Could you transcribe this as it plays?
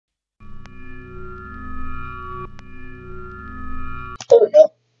There we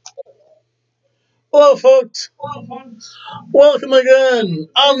go. Hello, folks. Welcome again.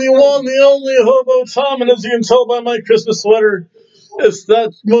 I'm the one, the only Hobo Tom, and as you can tell by my Christmas sweater, it's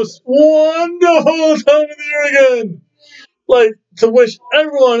that most wonderful time of the year again. Like to wish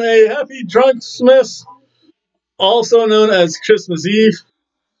everyone a happy Drunkmas, also known as Christmas Eve.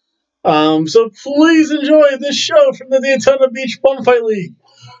 So please enjoy this show from the Daytona Beach Bumfight League.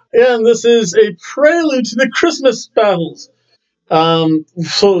 And this is a prelude to the Christmas battles.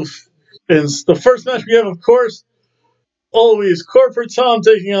 So in the first match we have, of course, always Corporate Tom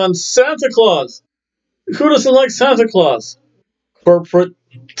taking on Santa Claus. Who doesn't like Santa Claus? Corporate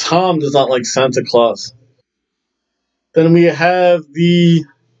Tom does not like Santa Claus. Then we have the...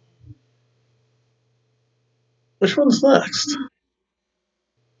 Which one's next?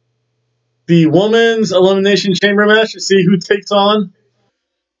 The Women's Elimination Chamber match to see who takes on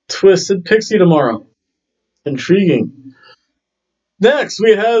Twisted Pixie tomorrow. Intriguing. Next,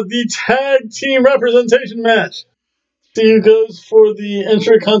 we have the Tag Team Representation match. See who goes for the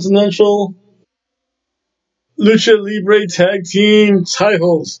Intercontinental Lucha Libre Tag Team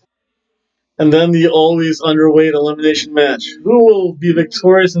titles. And then the always underweight elimination match. Who will be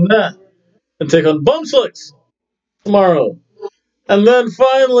victorious in that? And take on Bumslicks tomorrow. And then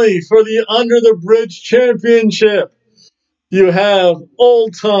finally, for the Under the Bridge Championship, you have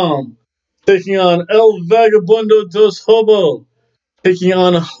Old Tom taking on El Vagabundo dos Hobo, taking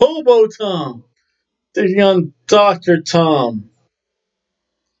on Hobo Tom, taking on Dr. Tom,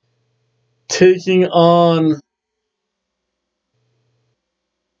 taking on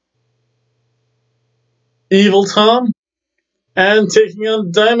Evil Tom, and taking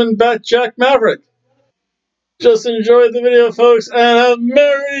on Diamondback Jack Maverick. Just enjoy the video, folks, and a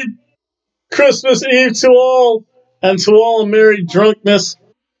Merry Christmas Eve to all, and to all a Merry Drunkmas.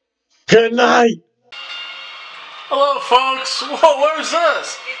 Good night. Hello, folks. Whoa, where's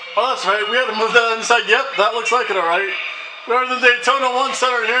this? Oh, that's right. We had to move that inside. Yep, that looks like it, all right. We're in the Daytona 1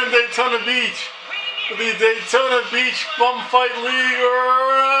 Center here in Daytona Beach. The Daytona Beach Bumfight League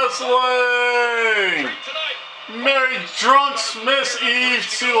Wrestling. Merry Drunkmas Eve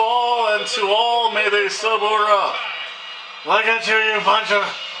to all, and to all may they sober up. Look at you, you bunch of...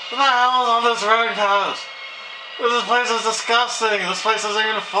 What the hell is on this roadhouse? This place is disgusting. This place isn't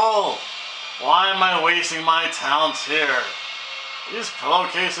even full. Why am I wasting my talents here? These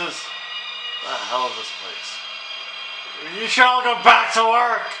pillowcases? What the hell is this place? You should all go back to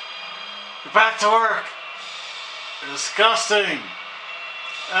work. Go back to work. You're disgusting.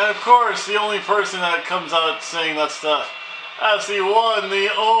 And of course, the only person that comes out saying that stuff, as the one, the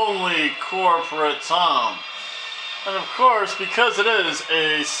only Corporate Tom. And of course, because it is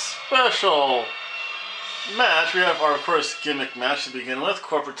a special match, we have our first gimmick match to begin with.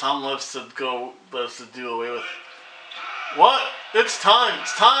 Corporate Tom loves to do away with... What? It's time!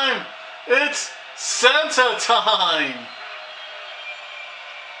 It's time! It's Santa time!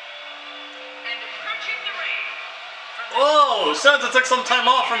 Whoa! Santa took some time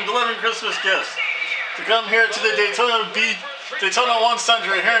off from delivering Christmas gifts to come here to the Daytona 1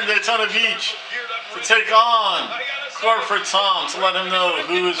 Center here in Daytona Beach to take on Corporate Tom, to let him know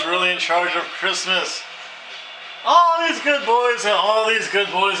who is really in charge of Christmas. All these good boys and all these good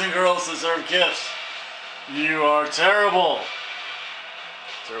boys and girls deserve gifts. You are terrible.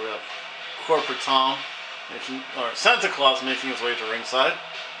 So we have Corporate Tom, or Santa Claus, making his way to ringside.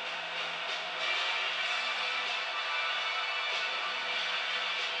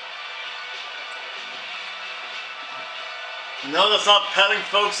 No, that's not padding,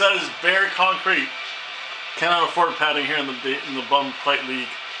 folks. That is bare concrete. Cannot afford padding here in the Bum Fight League.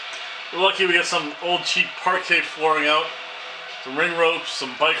 We're lucky we get some old cheap parquet flooring out, some ring ropes,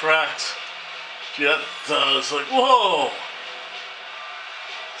 some bike racks. Gee, it's like, whoa!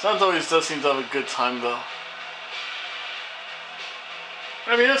 Santa always does seem to have a good time, though.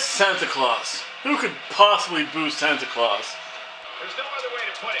 I mean, it's Santa Claus. Who could possibly boo Santa Claus? There's no other way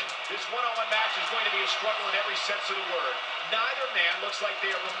to put it. This one-on-one match is going to be a struggle in every sense of the word. Neither man looks like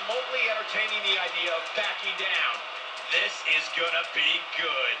they are remotely entertaining the idea of backing down. This is gonna be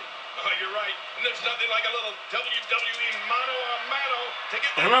good. Oh, you're right. And there's nothing like a little WWE mano-a-mano to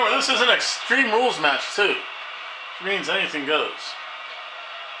get... And remember, this is an Extreme Rules match, too. Which means anything goes.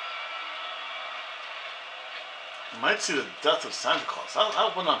 You might see the death of Santa Claus.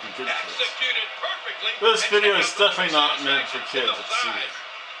 That would not be good for us. This video is definitely not meant for kids, it seems.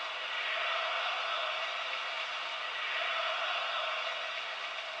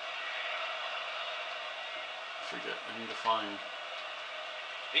 Forget, I need to find...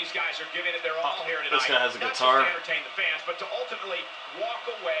 These guys are giving it their all here tonight. This guy has a guitar. Not just to entertain the fans, but to ultimately walk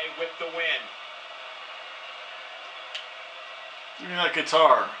away with the win. Give me that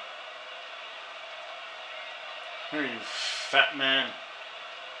guitar. Here, you fat man.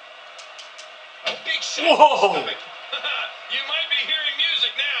 A big shot. Whoa! You might be hearing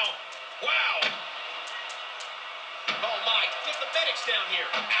music now. Wow. Oh my, get the medics down here.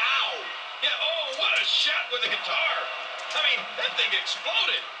 Ow. Yeah, oh, what a shot with a guitar. I mean, that thing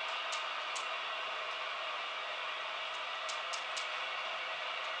exploded.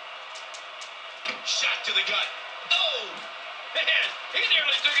 Shot to the gut. Oh, man, he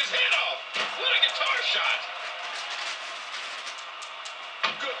nearly took his head off. What a guitar shot.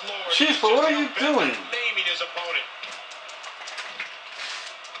 Good Lord. Chief, what are you doing? Naming his opponent.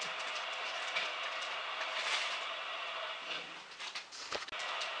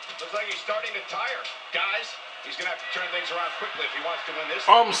 Looks like he's starting to tire. Guys, he's going to have to turn things around quickly if he wants to win this.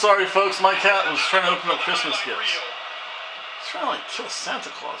 I'm sorry, folks. My cat was trying to open up Christmas gifts. He's trying to, like, kill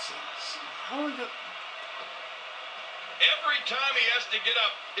Santa Claus. How do we get... Every time he has to get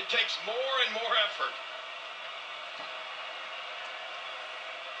up, it takes more and more effort.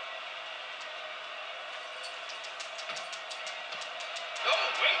 Oh,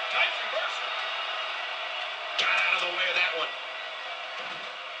 wait, nice reversal. Got out of the way of that one.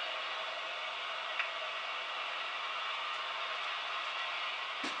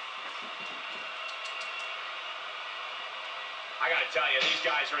 I gotta tell you, these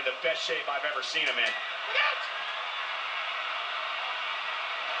guys are in the best shape I've ever seen them in. Look out!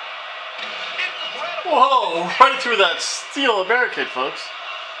 Whoa, right through that steel barricade, folks.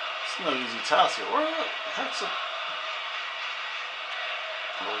 It's no easy task here. Where the heck's a...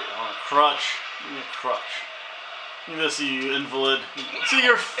 Oh, wait, I want a crutch. Give me a crutch. Give me this, you invalid. See,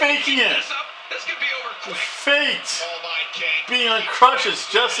 you're faking it. This could be over You quick. faked Oh my King. being on crutches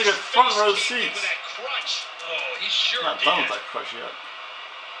just to get front row Face caved in seats. with that crutch. Oh, he sure Not did. done with that crutch yet.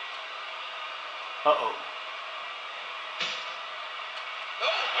 Uh-oh.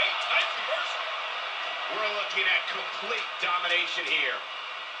 Oh, wait, nice reversal. We're looking at complete domination here.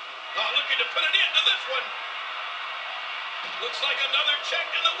 Oh, looking to put an end to this one. Looks like another check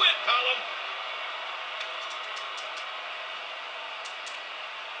in the win column.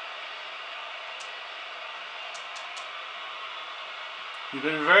 You've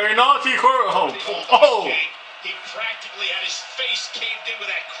been very naughty, Cor... Oh, Oh! He practically had his face caved in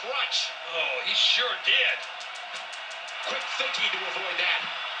with that crutch. Oh, he sure did. Quick thinking to avoid that.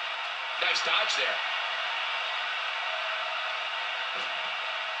 Nice dodge there.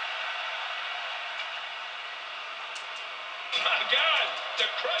 My God, the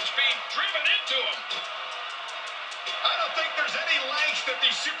crutch being driven into him. I don't think there's any lengths that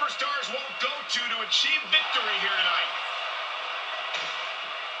these superstars won't go to achieve victory here tonight.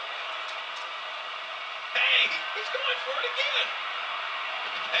 Hey, he's going for it again.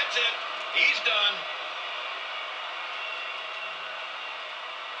 That's it. He's done.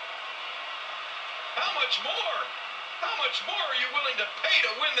 How much more? How much more are you willing to pay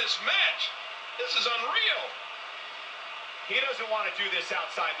to win this match? This is unreal. He doesn't want to do this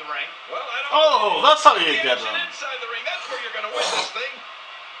outside the ring. Well, I don't Oh, that's how you get them. inside the ring. That's where you're going to win this thing.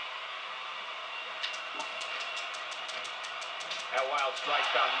 That wild strike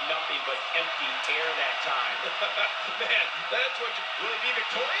found nothing but empty air that time. Man, that's what you... Will he be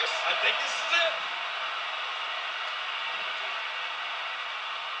victorious? I think this is it.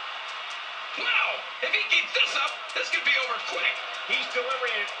 Wow! If he keeps this up, this could be over quick. He's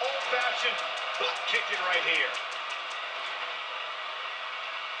delivering an old-fashioned butt kicking right here.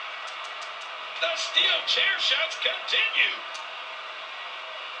 The steel chair shots continue.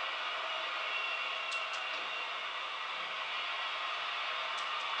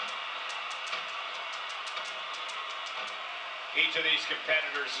 Each of these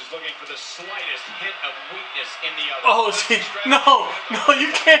competitors is looking for the slightest hint of weakness in the other. Oh, see, no,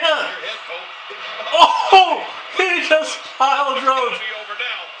 you can't. Oh, he just pile drove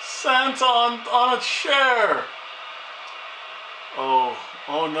Santa on a chair. Oh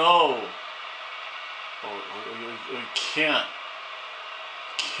no. Oh, we can't.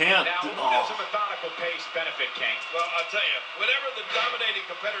 Now, who does a methodical pace benefit, King? Well, I'll tell you, whenever the dominating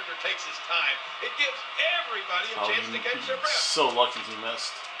competitor takes his time, it gives everybody a chance to catch their breath. So lucky he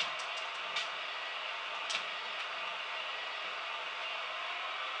missed.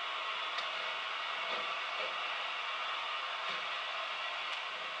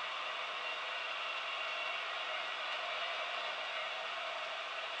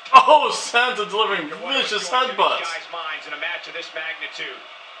 Oh, Santa delivering vicious headbutts. Guys' minds in a match of this magnitude.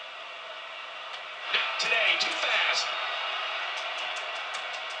 Not today, too fast.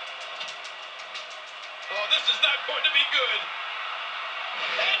 Oh, this is not going to be good.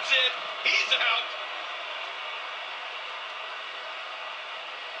 That's it. He's out.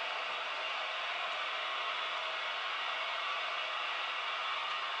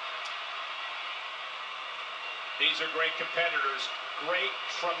 these are great competitors. Great,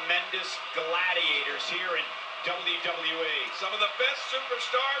 tremendous gladiators here in WWE. Some of the best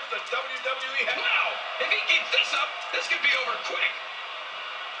superstars the WWE has. Wow! If he keeps this up, this could be over quick.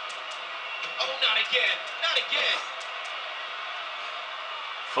 Oh, not again. Not again.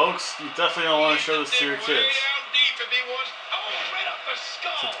 Folks, you definitely don't want to show this to your kids. Down deep if he wants. Oh, right up the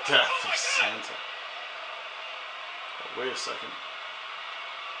skull. The death oh of my Santa. Oh, wait a second.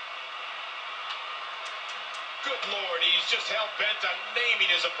 Good Lord, he's just hell-bent on naming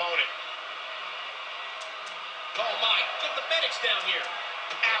his opponent. Oh my, get the medics down here.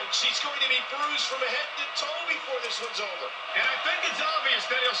 Ouch, he's going to be bruised from head to toe before this one's over. And I think it's obvious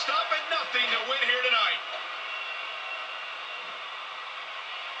that he'll stop at nothing to win here tonight.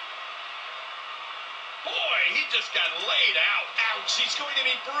 Boy, he just got laid out. Ouch, he's going to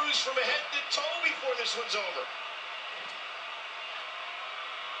be bruised from head to toe before this one's over.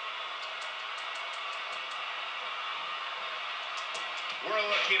 We're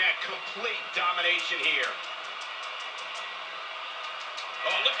looking at complete domination here.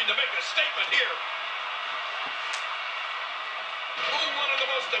 Oh, looking to make a statement here. Ooh, one of the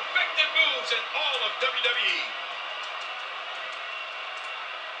most effective moves in all of WWE.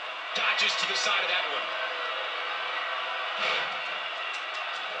 Dodges to the side of that one.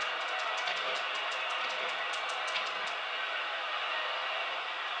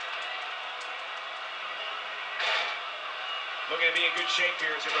 Looking to be in good shape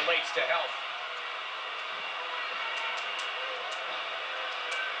here as it relates to health.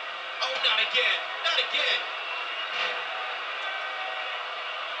 Oh, not again. Not again.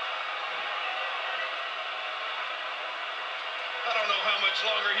 I don't know how much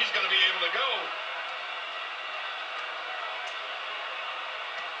longer he's going to be able to go.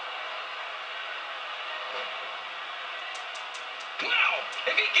 Wow!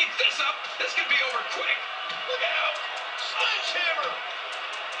 If he keeps this up, this could be over quick. Look out! Sledgehammer!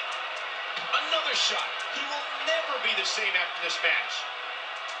 Another shot. He will never be the same after this match.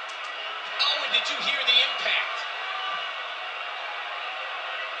 Oh, and did you hear the impact?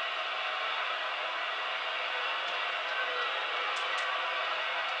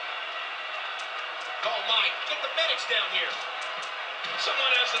 Oh my, get the medics down here.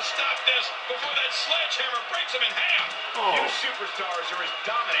 Someone has to stop this before that sledgehammer breaks him in half. Oh. Few superstars are as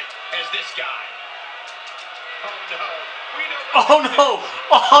dominant as this guy. Oh no. We know Oh no!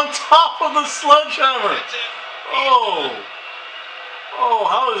 On top of the sledgehammer! That's it. Oh! Oh,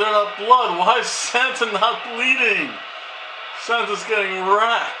 how is there not blood? Why is Santa not bleeding? Santa's getting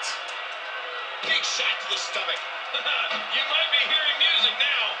wrecked. Big shot to the stomach. You might be hearing music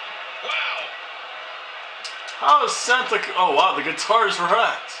now. Wow. How is Santa... Oh wow, the guitar's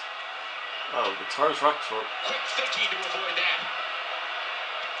wrecked. Oh, the guitar's wrecked for... Quick thinking to avoid that.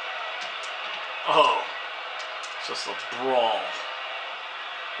 Oh. It's just a brawl.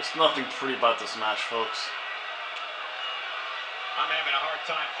 There's nothing pretty about this match, folks. I'm having a hard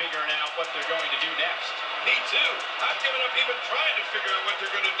time figuring out what they're going to do next. Me too. I've given up even trying to figure out what they're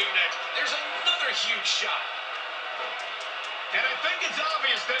going to do next. There's another huge shot. And I think it's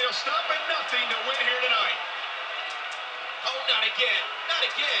obvious that he'll stop at nothing to win here tonight. Oh, not again. Not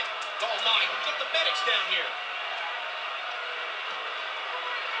again. Oh, my. Get the medics down here.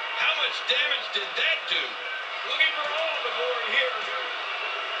 How much damage did that do? Looking for all the glory here.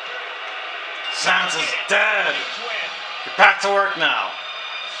 Santa's dead. Get back to work now.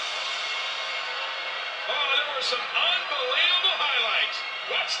 Oh, there were some unbelievable highlights.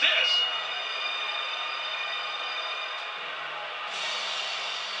 What's this?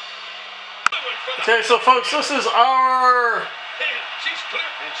 Okay, so folks, this is our She's clear.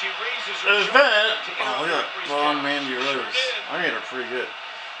 And she raises her event. shoulder to Oh, look at interrupt that long Reese. Mandy Sure Rose. did. I made her pretty good.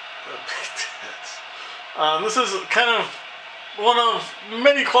 This is kind of one of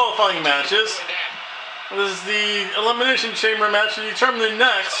many qualifying matches. This is the Elimination Chamber match to determine the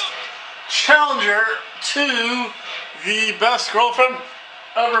next challenger to the Best Girlfriend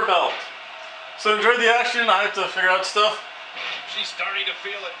Ever belt. So enjoy the action. I have to figure out stuff. She's starting to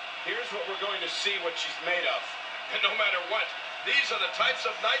feel it. Here's what we're going to see what she's made of. And no matter what, these are the types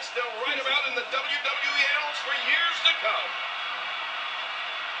of nights they'll write about in the WWE annals for years to come.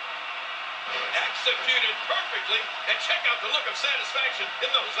 Executed perfectly, and check out the look of satisfaction in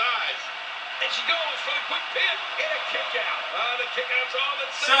those eyes. And she goes for the quick pin and a kick out. The kick out's all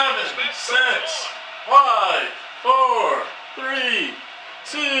that's 7, 6, 5, 4, 3,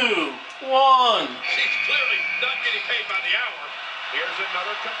 2, 1. She's clearly not getting paid by the hour. Here's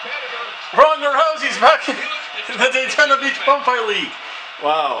another competitor. Ronda Rousey's back in the Daytona Beach Bum Fight League.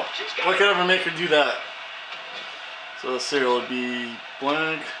 Wow. What could ever make her do that? So let's see, it'll be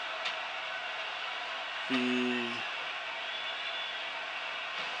blank. The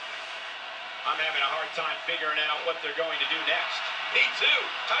I'm having a hard time figuring out what they're going to do next. Me too.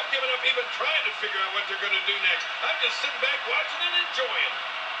 I've given up even trying to figure out what they're going to do next. I'm just sitting back watching and enjoying.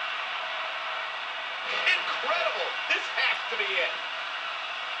 Incredible. This has to be it.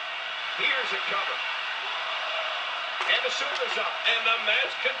 Here's a cover. And the shoulders up. And the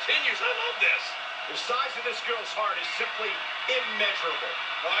match continues. I love this. The size of this girl's heart is simply immeasurable.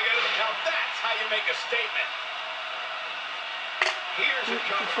 Well, I gotta now that's how you make a statement. Here's a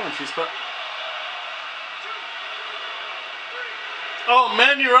cover. Oh,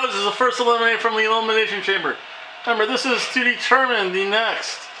 Mandy Rose is the first eliminated from the Elimination Chamber. Remember, this is to determine the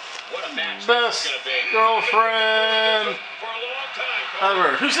next best girlfriend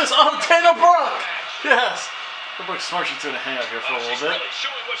ever. Who's this? Oh, Dana Brooke! Yes! Dana Brooke's smart. She's going to hang out here for a little bit. Really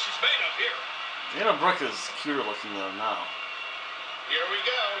showing what she's made of here. Dana Brooke is cuter looking though now. Here we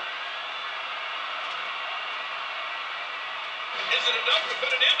go. Is it enough to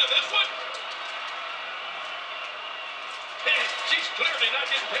put an end to this one? She's clearly not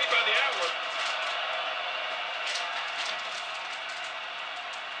getting paid by the hour.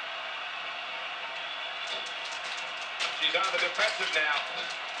 She's on the defensive now.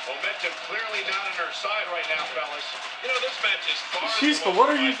 Momentum clearly not on her side right now, fellas. You know, this match is far. Jeez, but what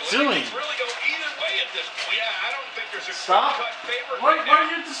are you doing? It's really go either way at this point. Yeah, I don't think there's a clear-cut favorite. Why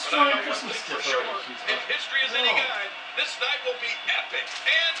are you destroying Christmas for gift sure, already? if history is any guide, this night will be epic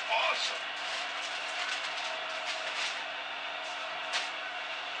and awesome.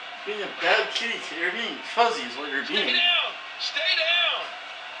 Being a bad kitty, you're being fuzzy is what you're being. Stay down! Stay down!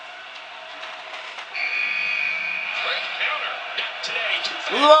 Great counter. Not today.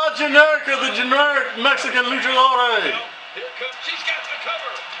 La Generica, the generic Mexican luchador. Here comes. She's got the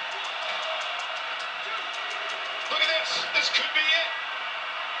cover. Look at this. This could be it.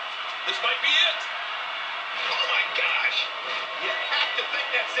 This might be it. Oh my gosh. You have to think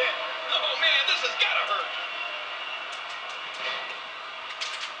that's it. Oh man, this has got to hurt.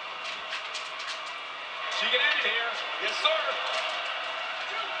 She can end it here. Yes, sir.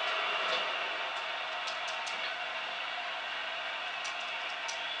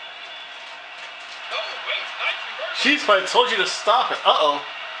 Oh, wait. Nice reversal. Jeez, but I told you to stop it. Uh-oh.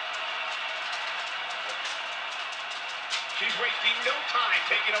 She's wasting no time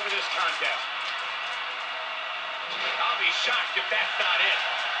taking over this contest. I'll be shocked if that's not it.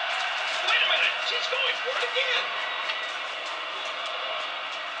 Wait a minute. She's going for it again.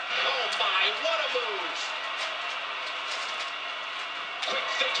 Oh, my. What a move. Quick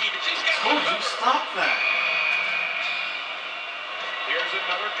thinking. She's got Told you stop that. Here's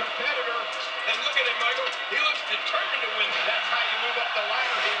another competitor. And look at him, Michael. He looks determined to win. That's how you move up the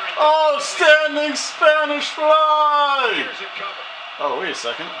ladder here. Oh, standing Spanish fly. Here's a cover. Oh, wait a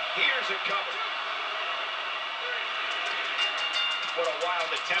second. Here's a cover. What a wild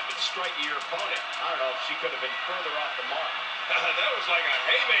attempt at striking your opponent. I don't know if she could have been further off the mark. That was like a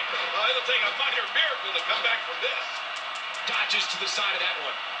haymaker. Well, it'll take a minor miracle to come back from this. Dodges to the side of that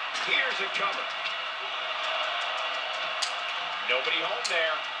one. Here's a cover. Nobody home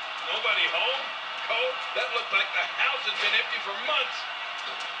there. Nobody home? Coach, that looked like the house has been empty for months.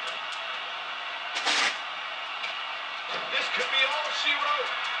 This could be all she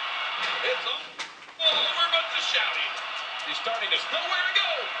wrote. It's all over but the shouting. She's starting to nowhere to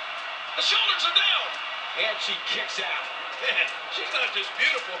go. The shoulders are down. And she kicks out. Man, she's not just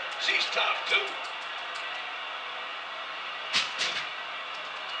beautiful, she's tough too.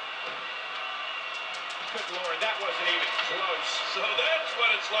 Good Lord, that wasn't even close. So that's what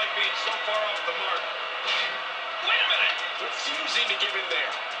it's like being so far off the mark. Wait a minute! Refusing to give in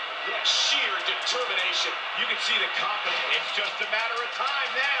there. Yeah, sheer determination. You can see the confidence. It's just a matter of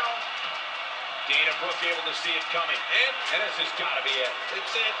time now. Dana Brooke able to see it coming. And this has got to be it.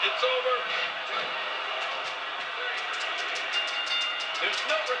 It's it. It's over. There's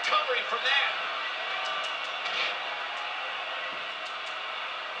no recovering from that.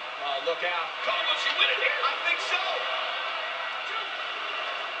 Oh, look out. Call, will she win it here? I think so.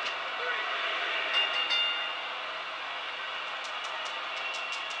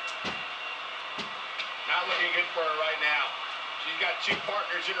 Not looking good for her right now. She's got two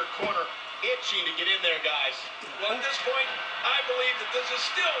partners in her corner, itching to get in there, guys. Well, at this point, I believe that this is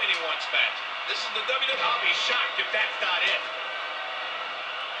still anyone's match. This is the WWE. I'll be shocked if that's not it.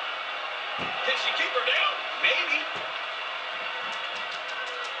 Can she keep her down? Maybe.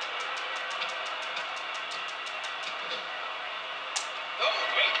 Oh,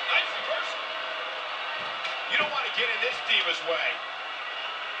 wait, nice reversal. You don't want to get in this diva's way.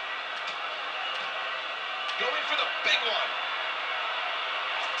 Going for the big one.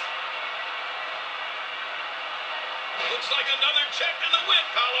 Looks like another check in the win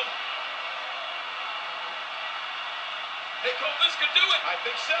column. Hey, Cole, this could do it. I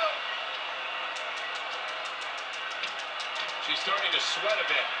think so. She's starting to sweat a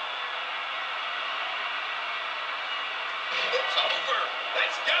bit. It's over.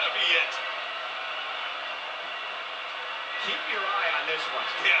 That's got to be it. Keep your eye on this one.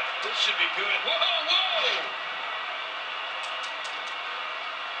 Yeah, this should be good. Whoa, whoa!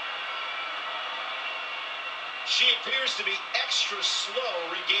 She appears to be extra slow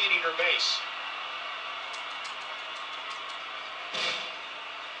regaining her base.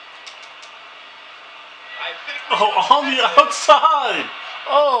 I think Oh, on the outside!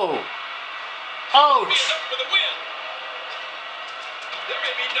 Oh! Ouch! For the win. There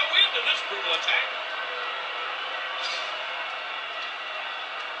may be no end to this brutal attack.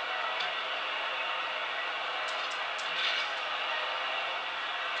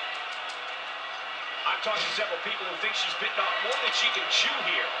 I've talked to several people who think she's bitten off more than she can chew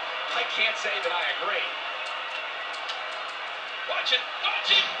here. I can't say that I agree. Watch it!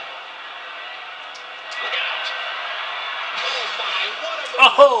 Watch it! Look out! Oh my, what a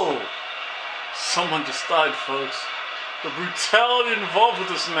move! Oh! Someone just died, folks. The brutality involved with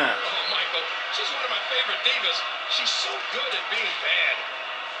this match. Oh, Michael, she's one of my favorite divas. She's so good at being bad.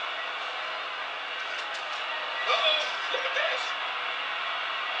 Uh-oh, look at this.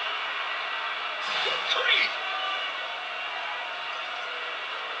 Good grief.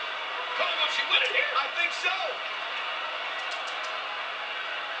 Cole, will she win it here? I think so.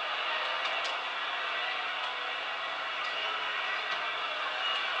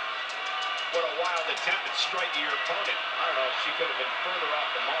 What a wild attempt at striking your opponent. I don't know if she could have been further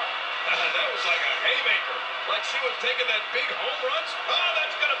off the mark. That was like a haymaker. Like she was taking that big home runs. Oh,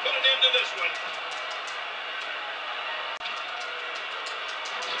 that's going to put an end to this one.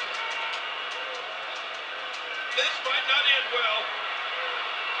 This might not end well.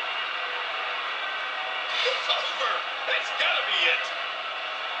 It's over. That's got to be it.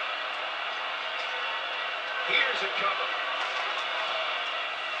 Here's a cover.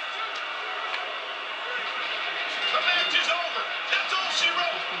 The match is over. That's all she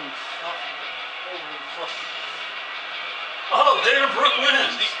wrote. Oh, Dana Brooke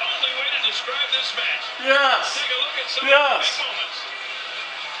That's wins! the only way to describe this match. Yes! Take a look at some Yes! big moments.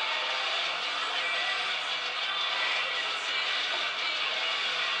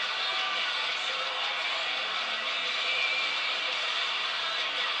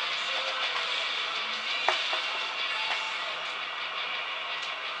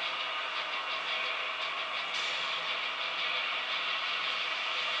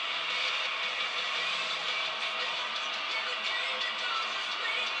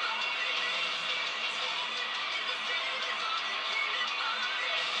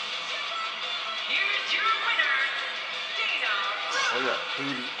 Oh, yeah.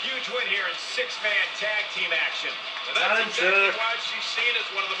 Huge win here in six-man tag team action. And Time that's exactly check. why she's seen as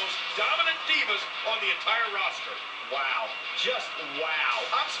one of the most dominant divas on the entire roster. Wow. Just wow.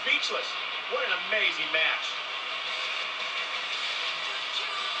 I'm speechless. What an amazing match.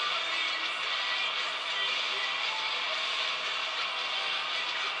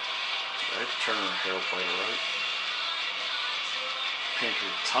 I turn her hair white, right? Paint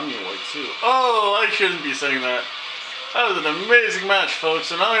her tummy white, too. Oh, I shouldn't be saying that. That was an amazing match,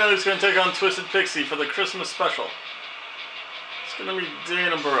 folks. And now I know who's going to take on Twisted Pixie for the Christmas special. It's going to be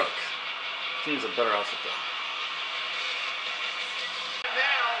Dana Brooke. She needs a better outfit, though.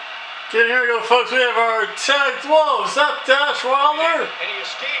 Okay, here we go, folks. We have our tag. Whoa, is that Dash Wilder? And he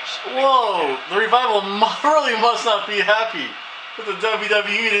escapes. Whoa, the Revival really must not be happy with the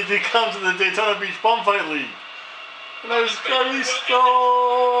WWE to come to the Daytona Beach Bumfight League. And there's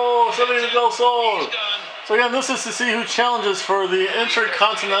Calisto, Somebody Del Sol. So again, this is to see who challenges for the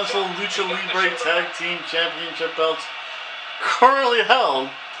Intercontinental Lucha Libre Tag Team Championship belts currently held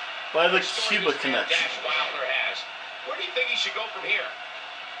by the Cuba Connection. Dash Wilder has. Where do you think he should go from here?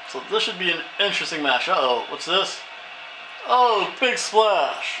 So this should be an interesting match. Uh-oh, what's this? Oh, big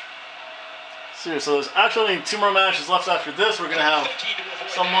splash. So there's actually only 2 more matches left after this. We're going to have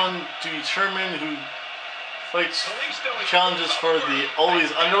someone to determine who fights challenges for the always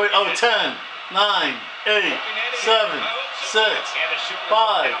underweight. Oh, 10, 9, 8, 7, 6,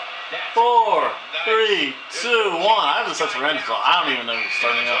 5, 4, 3, 2, 1. I have this set to random, so I don't even know who's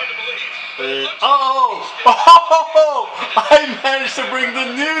starting up. Oh! I managed to bring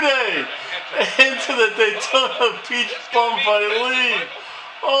the New Day into the Daytona Beach Bumfight League.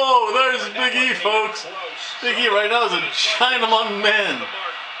 Oh, there's Big E, folks. Big E right now is a giant among men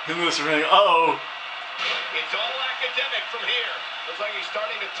in this ring. Uh-oh. It's all academic from here. Looks like he's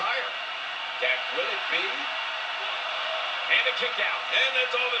starting to tire. That will it be? And a kick out. And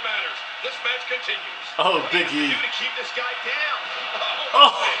that's all that matters. This match continues. Oh, Big E. To keep this guy down.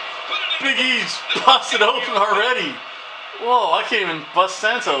 Oh, Big E's busted open already. Whoa, I can't even bust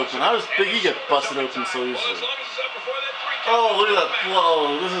Santa open. How does Big E get busted open so easily? Oh, look at that.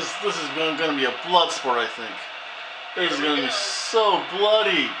 Whoa, this is going to be a blood sport, I think. This is going to be so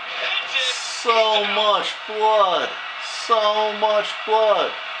bloody. So much blood. So much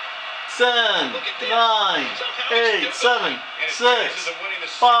blood. 10, 9, 8, 7, 6,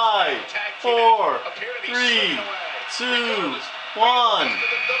 5, 4, 3, 2, 1.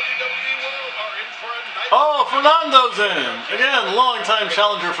 Oh, Fernando's in. Again, longtime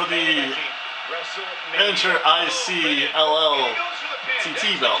challenger for the Enter ICLL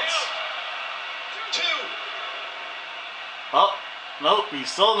TT belts. Oh, nope, he's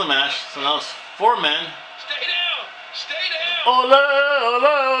still in the match, so now it's 4 men. Stay down! Stay down! Ole, ole,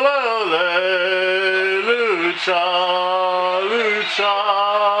 ole, ole, lucha, lucha,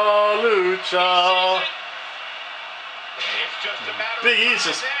 lucha. Big E's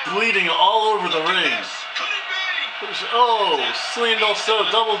just bleeding all over the ring. Oh, Celine Del Sol,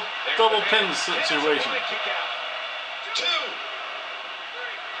 double pin situation.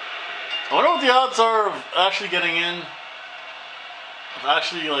 I wonder what the odds are of actually getting in, of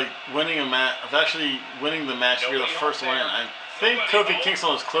actually like winning a match, of actually winning the match if you're the first one in. I think Kofi Kingston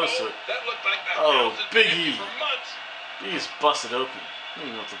was close to it. Oh, Big E. He's busted open. I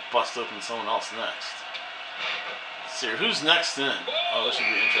don't know if to bust open someone else next. Let's see here, who's next in? Oh, this should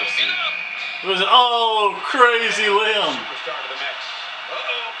be interesting. Who's it? Oh, Crazy Liam. Great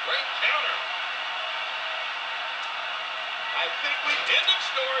counter. I think we end of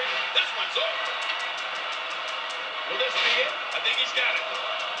story. This one's over. Will this be it? I think he's got it.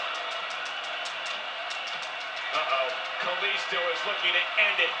 Kalisto is looking to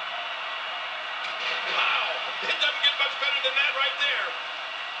end it. Wow. It doesn't get much better than that right there.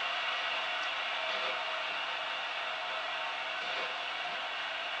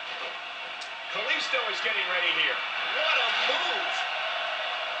 Kalisto is getting ready here. What a move.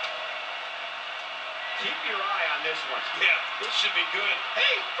 Keep your eye on this one. Yeah, this should be good.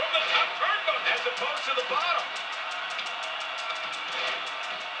 Hey, from the top turnbuckle as opposed to the bottom.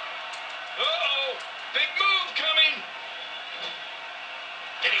 Uh-oh, big move coming.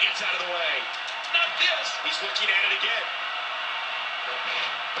 And he gets out of the way. Not this. He's looking at it again.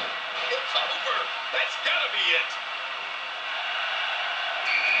 It's over. That's gotta be it.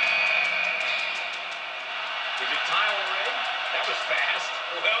 Is it time already? That was fast.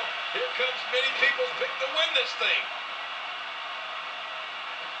 Well, here comes many people's pick to win this thing.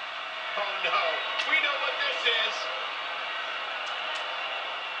 Oh no, we know what this is.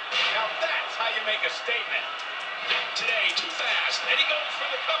 Now that's how you make a statement. Today, too fast, and he goes for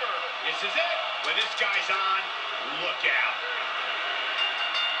the cover. This is it. When this guy's on, look out.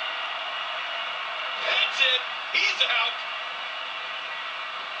 That's it. He's out.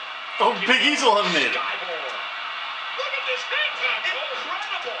 Oh, Big E's eliminated. Look at this hang time.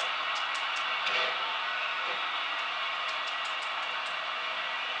 Incredible.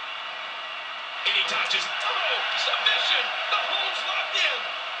 And he touches. Oh, submission. The hold's locked in.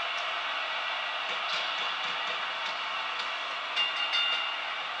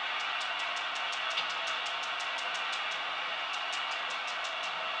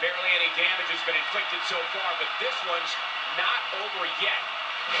 Barely any damage has been inflicted so far, but this one's not over yet.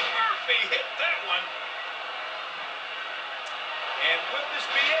 Murphy hit that one. And will this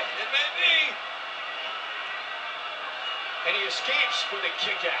be it? It may be. And he escapes with a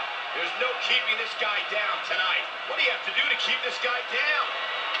kick out. There's no keeping this guy down tonight. What do you have to do to keep this guy down?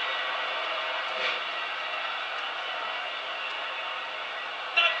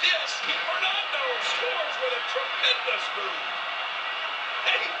 Not this. Fernando scores with a tremendous move.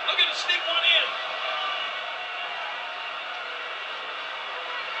 Hey, look at him sneak one in.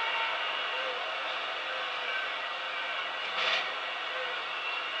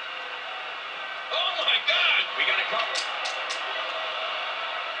 Oh my God, we got a cover.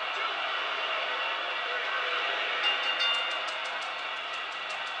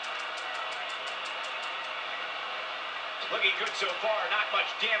 Looking good so far, not much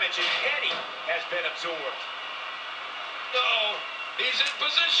damage, and Eddie has been absorbed. Uh-oh, he's in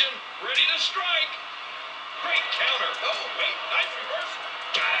position, ready to strike. Great counter. Oh, wait, nice reversal.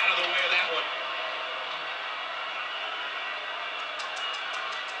 Got out of the way of that one.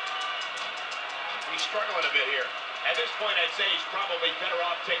 He's struggling a bit here. At this point, I'd say he's probably better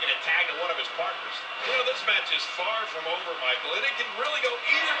off taking a tag to one of his partners. You know, this match is far from over, Michael, and it can really go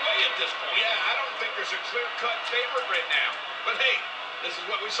either way at this point. Yeah, I don't think there's a clear-cut favorite right now. But hey, this is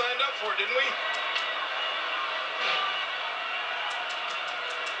what we signed up for, didn't we?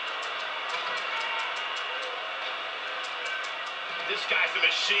 This guy's a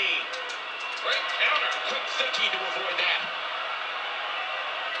machine. Great counter. Quick thinking to avoid that.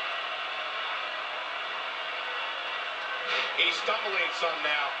 He's stumbling some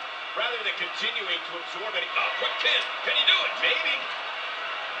now. Rather than continuing to absorb any... Oh, quick pin. Can he do it? Maybe.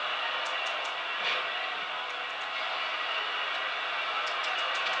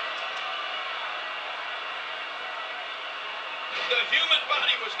 The human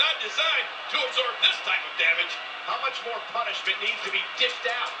body was not designed to absorb this type of damage. How much more punishment needs to be dished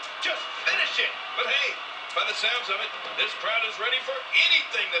out? Just finish it. But hey, by the sounds of it, this crowd is ready for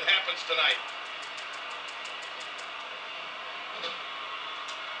anything that happens tonight.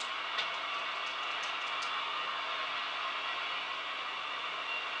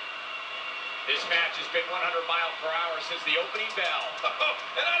 This match has been 100 miles per hour since the opening bell. Oh,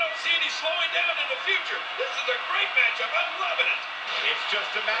 and I don't see any slowing down in the future. This is a great matchup. I'm loving it. It's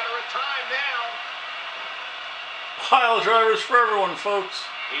just a matter of time now. Pile drivers for everyone, folks.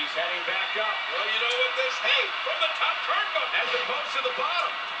 He's heading back up. Well, you know what this... Hey, from the top turnbuckle as opposed to the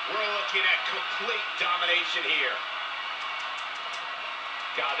bottom. We're looking at complete domination here.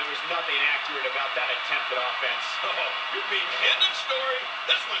 God, there was nothing accurate about that attempted offense. Oh, you're being end of story.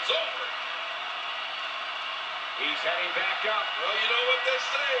 This one's over. He's heading back up. Well, you know what they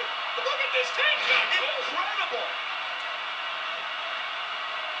say. Look at this takedown. Incredible.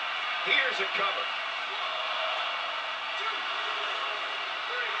 Here's a cover.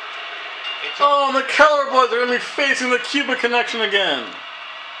 Oh, and the Keller boys are going to be facing the Cuba Connection again.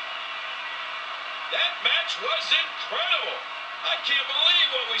 That match was incredible. I can't believe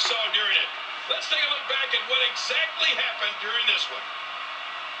what we saw during it. Let's take a look back at what exactly happened during this one.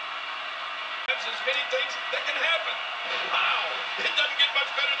 That's as many things that can happen. Wow, it doesn't get much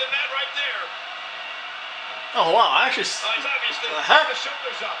better than that right there. Oh wow, actually, He's obviously the heck? the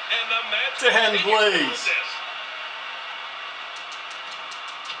shoulders up, and the match Dan Blaze.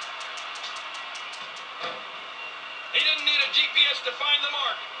 He didn't need a GPS to find the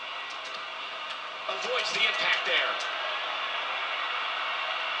mark. Avoids the impact there.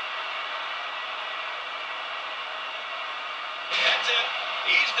 That's it.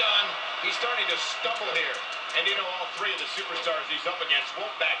 He's done. He's starting to stumble here. And you know, all three of the superstars he's up against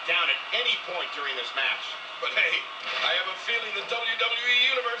won't back down at any point during this match. But hey, I have a feeling the WWE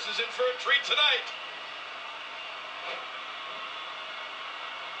Universe is in for a treat tonight.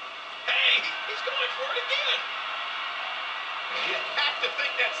 Hey, he's going for it again. You have to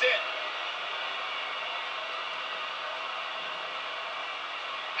think that's it.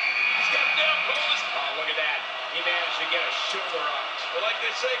 Step down, Cole. Oh, look at that. He managed to get a shoulder up. Well, like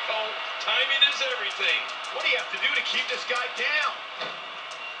they say, Cole, timing is everything. What do you have to do to keep this guy down?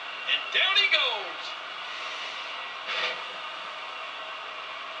 And down he goes.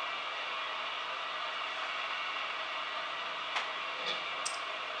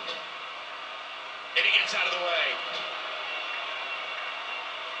 And he gets out of the way.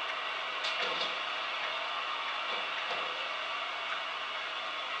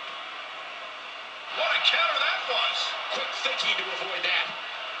 What a counter that was. Quick thinking to avoid that.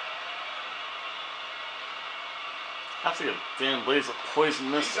 I have to get Dan Blaze a poison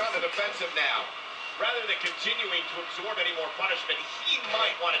mist. He's on the defensive now. Rather than continuing to absorb any more punishment, he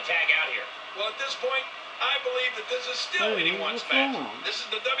might want to tag out here. Well, at this point, I believe that this is still anyone's match. This is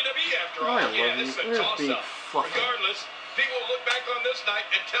the WWE after all. Yeah, this is a toss-up. Regardless, people will look back on this night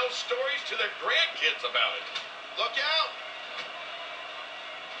and tell stories to their grandkids about it. Look out.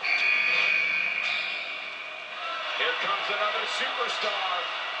 Here comes another superstar.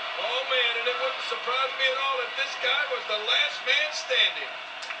 Oh, man, and it wouldn't surprise me at all if this guy was the last man standing.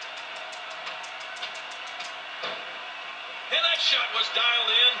 And that shot was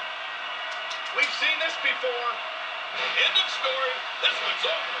dialed in. We've seen this before. End of story. This one's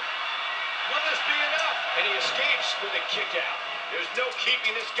over. Will this be enough? And he escapes with a kick out. There's no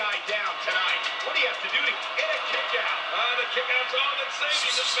keeping this guy down tonight. What do you have to do to get a kick out? The kick out's all that's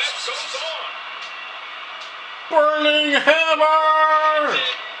saving. This match goes on. Burning Hammer!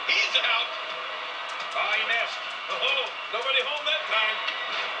 He's out. Oh, he missed. Oh, nobody home that time.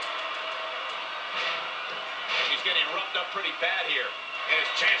 He's getting roughed up pretty bad here. And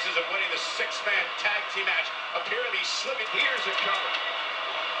his chances of winning the six-man tag team match appear to be slipping. Here's a cover.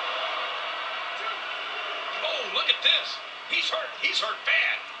 Oh, look at this. He's hurt. He's hurt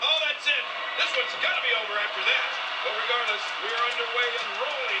bad. Oh, that's it. This one's got to be over after that. But regardless, we are underway and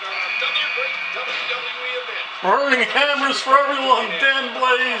rolling on another great WWE event. Burning hammers for everyone, Dan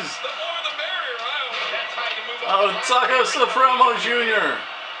Blaze. The more the merrier, I hope. That's how you move on. Taco Supremo Jr.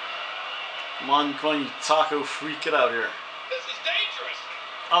 Come on, Taco, freak it out here. This is dangerous.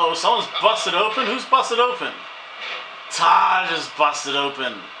 Oh, someone's busted open? Who's busted open? Taj is busted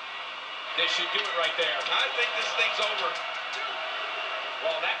open. This should do it right there. I think this thing's over.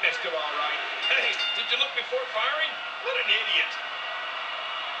 Well, that missed him all right. Hey, did you look before firing? What an idiot.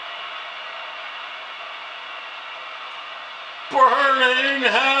 Burning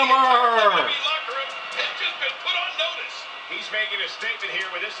hammer! It's just been put on notice. He's making a statement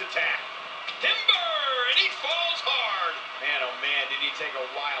here with this attack. Timber, and he falls hard. Man, oh man, did he take a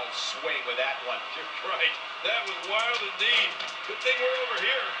wild swing with that one. You're right. That was wild indeed. Good thing we're over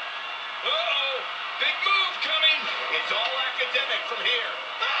here. Uh-oh, big move coming. It's all academic from here.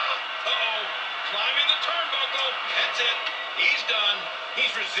 Uh-oh, climbing the turnbuckle. That's it. He's done.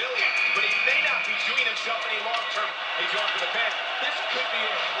 He's resilient, but he may not be doing himself any long-term. He's going for the pin. This could be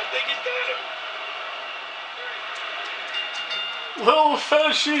it. I think he's got him. Little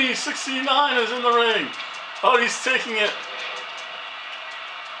Fettuccine 69 is in the ring. Oh, he's taking it.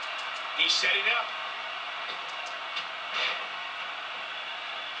 He's setting up.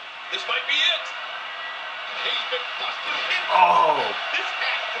 This might be it. He's been busted in. Oh. This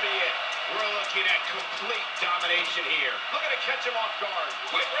has to be it. We're looking at complete domination here. Looking to catch him off guard.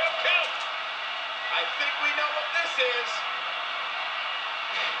 Quick ref count. I think we know what this is.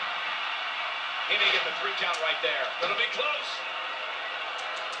 He may get the 3 count right there. It'll be close.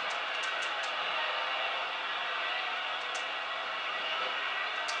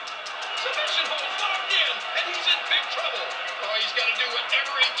 Submission hold locked in, and he's in big trouble. Oh, he's got to do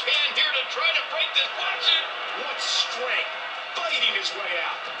whatever he can here to try to break this. Watch it. What strength. Fighting his way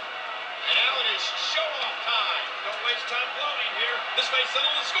out. And now it is show-off time. Don't waste time gloating here. This may settle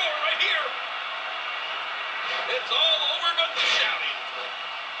the score right here. It's all over but the shouting.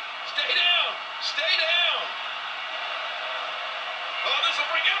 Stay down. Stay down. Oh, this will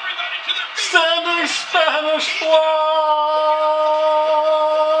bring everybody to their feet. Standing Spanish fly.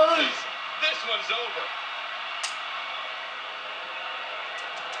 This one's over.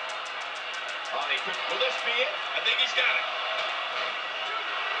 Oh, will this be it? I think he's got it.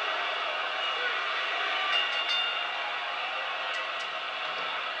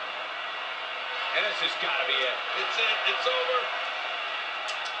 And this has got to be it. It's it. It's over.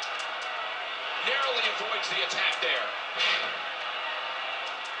 Narrowly avoids the attack there.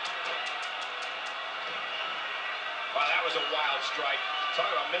 Wow, that was a wild strike. Talk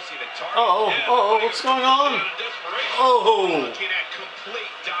about missing the target. What's going on? Oh. Looking at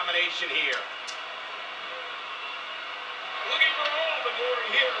complete domination here. Looking for all the glory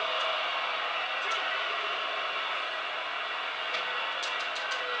here.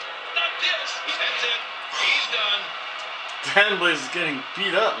 Not this. That's it. He's done. Dan Blaze is getting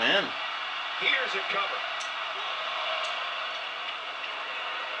beat up, man. Here's a cover.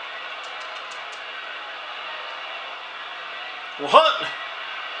 What?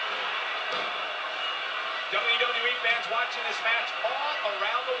 WWE fans watching this match all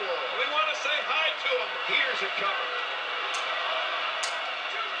around the world. We want to say hi to them. Here's a cover.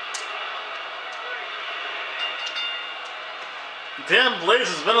 Dan Blaze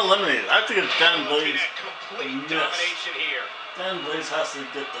has been eliminated. I have to get Dan Blaze. Complete domination here. Dan Blaze has to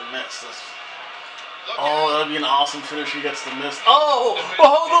get the miss. Oh, that would be an awesome finish. He gets the miss. Oh,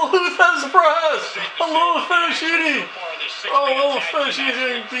 the Luthez press. A little Fettuccine. Oh, little Fettuccine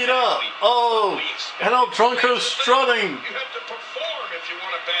getting beat up. Oh, and now Drunkmas strutting. You have to perform if you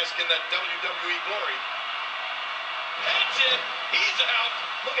want to bask in that WWE glory. That's it. He's out.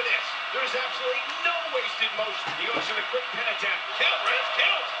 Look at this. There's absolutely no wasted motion. He goes for the quick pin attempt. Count, ref,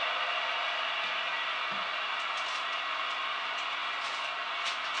 count.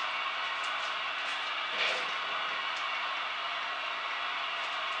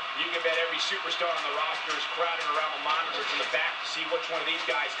 You can bet every superstar on the roster is crowded around the monitors in the back to see which one of these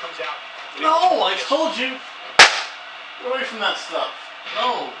guys comes out. No, I told you. Get away from that stuff.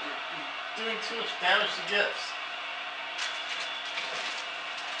 No, you're doing too much damage to gifts.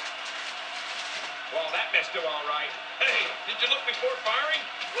 Well, that missed him all right. Hey, did you look before firing?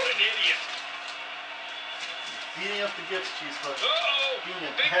 What an idiot. Beating up the gifts, Cheese Puff. Uh-oh, Being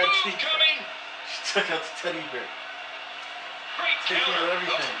a big bad move teacher. coming. She took out the teddy bear. Great Taking counter. out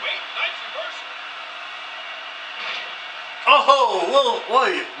everything. Oh, wait, nice reversal. Oh,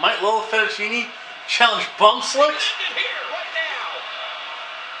 wait, might Little Fettuccine challenge Bum Slick? Ended here, right now.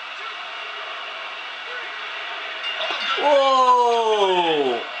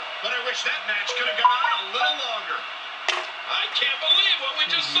 Whoa! But I wish that match could have gone on a little longer. I can't believe what we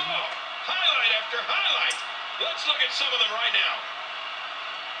just saw. Highlight after highlight. Let's look at some of them right now.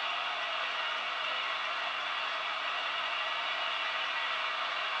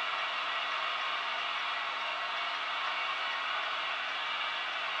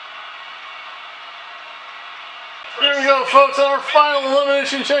 Here we go. go, folks, on our final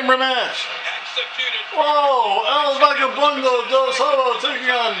Elimination Chamber match. Executed. Whoa, El Vagabundo dos Hobo taking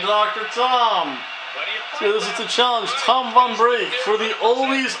on Dr. Tom. So this is the challenge, Tom Von Break, for the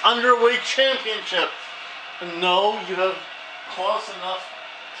Oldies Underweight Championship. And no, you have close enough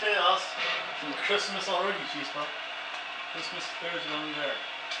chaos from Christmas already, Cheese Puff. Christmas there's none there.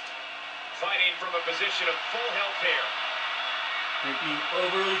 Fighting from a position of full health here. You're being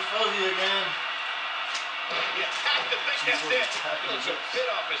overly fuzzy again. You have to think that's it. He looks a bit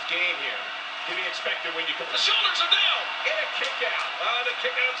off his game here. To be expected when you come. The shoulders are down. Get a kick out. The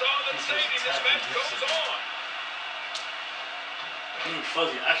kick out's on and saving. This match goes on. Ooh,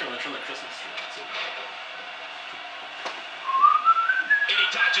 fuzzy. Actually, I'm going to turn the Christmas tree on too. And he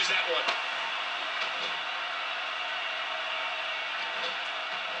dodges that one.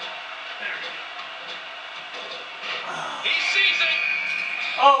 He sees it.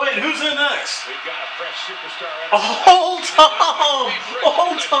 Oh, wait, who's in next? We've got a fresh superstar. Old Tom!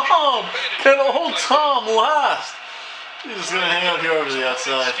 Old Tom! Can old Tom last? He's just going to hang out here over the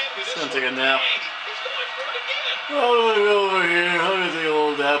outside. He's going to take a nap. Oh, over here. I'm going to take a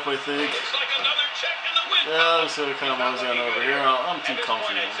little nap, I think. Yeah, I'm just going to kind of mosey on over here. I'm too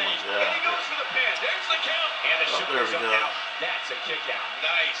comfy. Yeah. Oh, there we go. That's a kick out.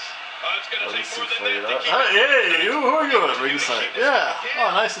 Nice. It's going to take more than that. Hey, who are you at ringside? Yeah.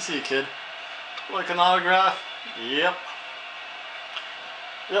 Oh, nice to see you, kid. Like an autograph? Yep.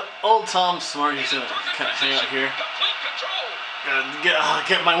 Yep, old Tom's smart. He's going to kind of hang out here. Gotta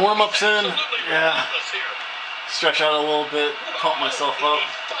get my warm-ups in. Yeah. Stretch out a little bit. Pump myself up.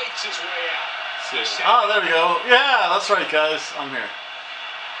 Ah, there we go. Yeah, that's right, guys. I'm here.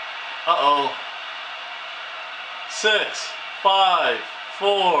 Uh-oh. 6, 5,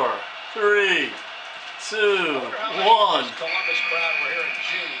 4, 3, 2, 1.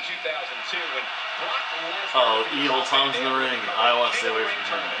 Uh-oh, evil Tom's in the ring. I want to stay away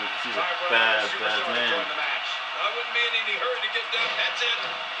from him. He's a bad, bad man. I wouldn't be in any hurry to get done. That's it.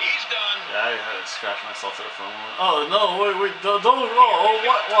 He's done. Yeah, I had to scratch myself there for a moment. Oh, no, wait, don't. Oh,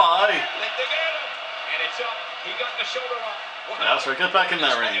 what? Why? They got him. And it's up. He got the shoulder up. Wow. Yeah, that's right. Get back in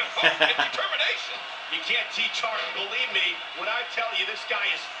that ring. Determination. You can't teach heart. Believe me when I tell you this guy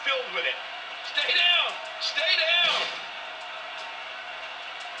is filled with it. Stay down. Stay down.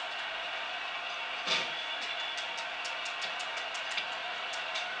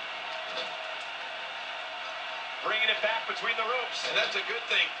 Bringing it back between the ropes. And that's a good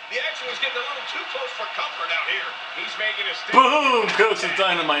thing. The action was getting a little too close for comfort out here. He's making a stick. Boom! Coach of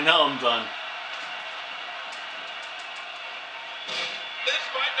Dynamite. Now I'm done. This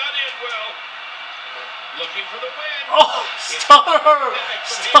might not end well. Looking for the win. Oh, stunner!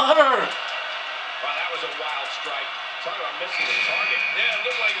 Stunner! Wow, that was a wild strike. Talk about missing the target. Yeah, it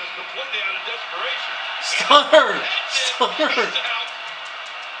looked like it was completely out of desperation. Stunner! Stunner! He's out.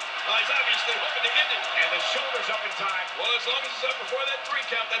 He's obviously hoping to end it. And the shoulder's up in time. Well, as long as it's up before that 3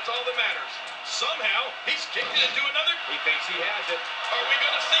 count, that's all that matters. Somehow, he's kicked it into another. He thinks he has it. Are we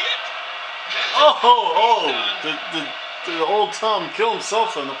going to see it? The old Tom killed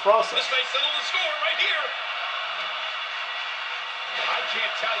himself in the process. This may settle the score right here. I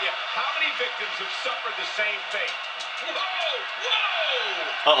can't tell you how many victims have suffered the same fate. Whoa!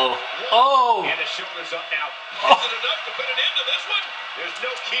 Whoa! Uh-oh. Oh! And the shoulder's up now. Oh. Is it enough to put an end to this one? There's no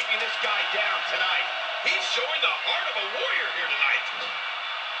keeping this guy down tonight. He's showing the heart of a warrior here tonight.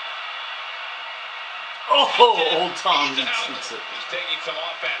 Oh, old Tom eats it. He's taking some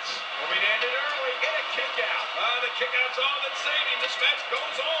offense. Hoping to end it early. Get a kick out. The kick out's all that's saving. This match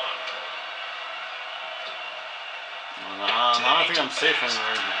goes on. I don't think I'm safe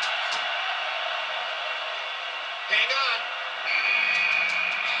anywhere in here. Hang on.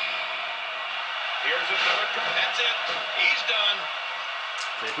 Here's another cut. That's it. He's done.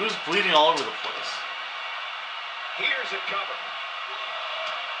 Okay, who's bleeding all over the place? Here's a cover.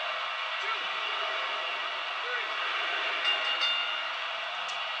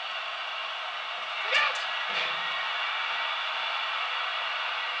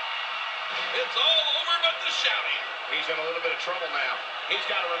 It's all over but the shouting. He's in a little bit of trouble now. He's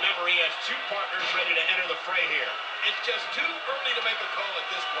got to remember he has 2 partners ready to enter the fray here. It's just too early to make a call at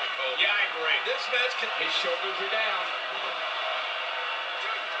this point, Cole. Yeah, I agree. This match can... His shoulders are down.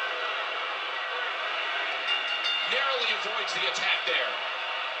 Narrowly avoids the attack there.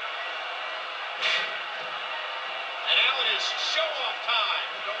 And now it is show-off time.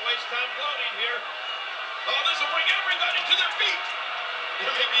 Don't waste time gloating here. Oh, this will bring everybody to their feet.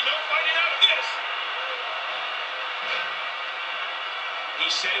 There may be no fighting out of this.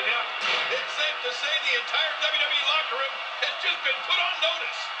 He's setting up. It's safe to say the entire WWE locker room has just been put on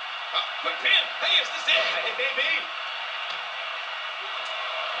notice. Quick pin. Hey, is this it? It may be.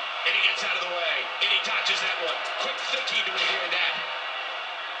 And he gets out of the way. And he dodges that one. Quick thinking to avoid that.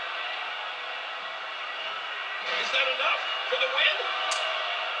 Is that enough for the win?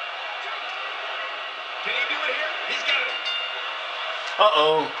 Can he do it here? He's got it.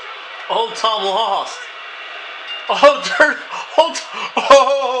 Uh-oh. Old Tom lost. Oh,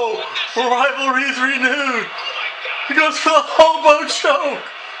 rivalry's renewed. Oh my God. He goes for the hobo choke.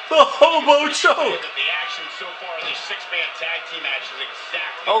 The hobo choke. The action so far in this six-man tag team match is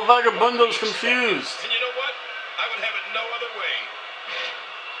exactly. El Vagabundo's confused. And you know what? I would have it no other way.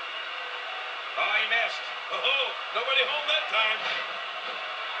 Oh, he missed. Oh, nobody home that time.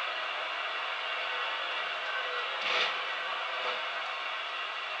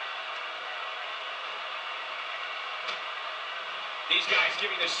 These guys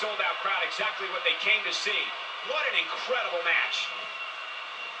giving this sold-out crowd exactly what they came to see. What an incredible match.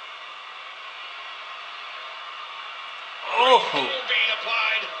 Oh. Being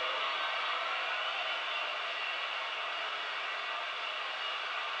applied.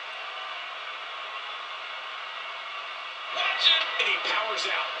 Watch it. And he powers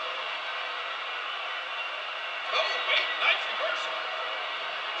out. Oh, wait. Nice reversal.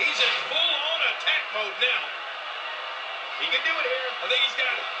 He's in full-on attack mode now. He can do it here. I think he's got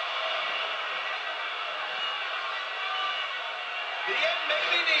it. The end may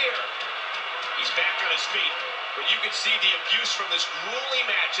be near. He's back on his feet. But you can see the abuse from this grueling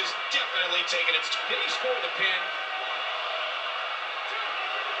match is definitely taking its toll. Did he score the pin?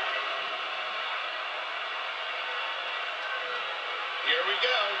 Here we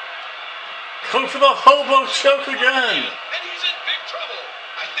go. Going for the hobo choke again. And he's in big trouble.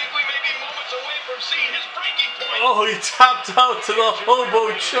 I think we may be moments away from seeing his breaking point. Oh, he tapped out to the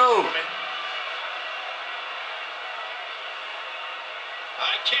hobo choke.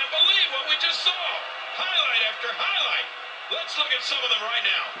 I can't believe what we just saw. Highlight after highlight. Let's look at some of them right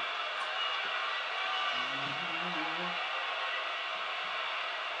now.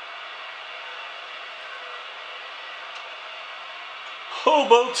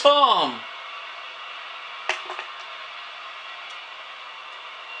 Hobo Tom.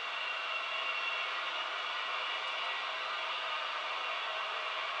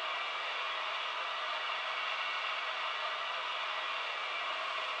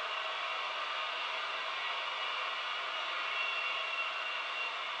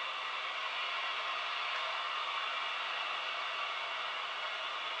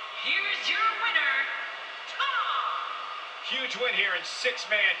 Here's your winner, Tom. Huge win here in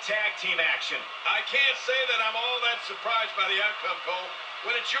six-man tag team action. I can't say that I'm all that surprised by the outcome, Cole.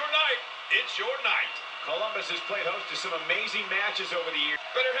 When it's your night, it's your night. Columbus has played host to some amazing matches over the years.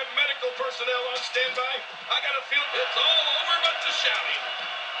 Better have medical personnel on standby. I got a feeling it's all over but the shouting.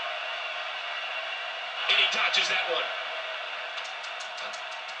 And he dodges that one.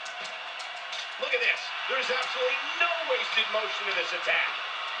 Look at this. There's absolutely no wasted motion in this attack.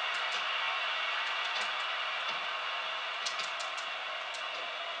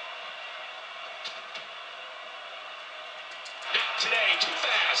 Today, too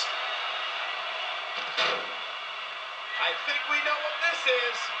fast. I think we know what this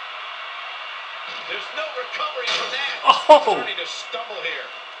is. There's no recovery from that. Oh. Starting to stumble here,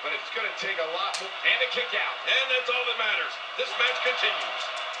 but it's going to take a lot more. And a kick out. And that's all that matters. This match continues.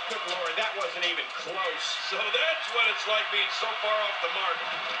 Good Lord, that wasn't even close. So that's what it's like being so far off the mark.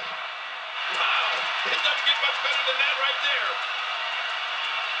 Wow, it doesn't get much better than that right there.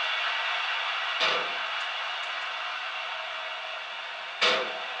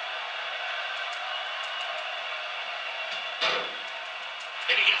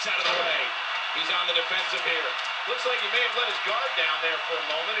 And he gets out of the way. He's on the defensive here. Looks like he may have let his guard down there for a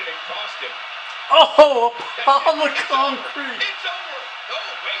moment, and it cost him. Oh, upon the concrete. It's over.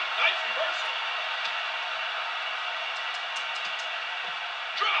 Oh, wait, nice reversal.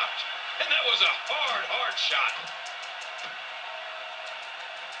 Dropped. And that was a hard shot.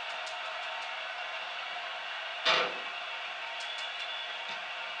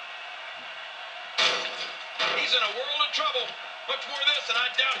 He's in a world of trouble. Much more of this, and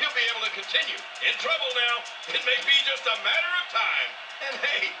I doubt he'll be able to continue. In trouble now. It may be just a matter of time. And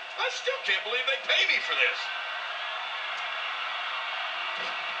hey, I still can't believe they pay me for this.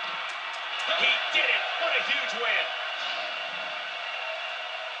 He did it. What a huge win.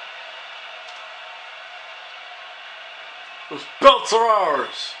 Those belts are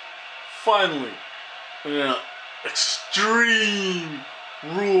ours. Finally. In an Extreme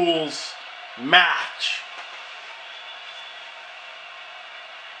Rules match.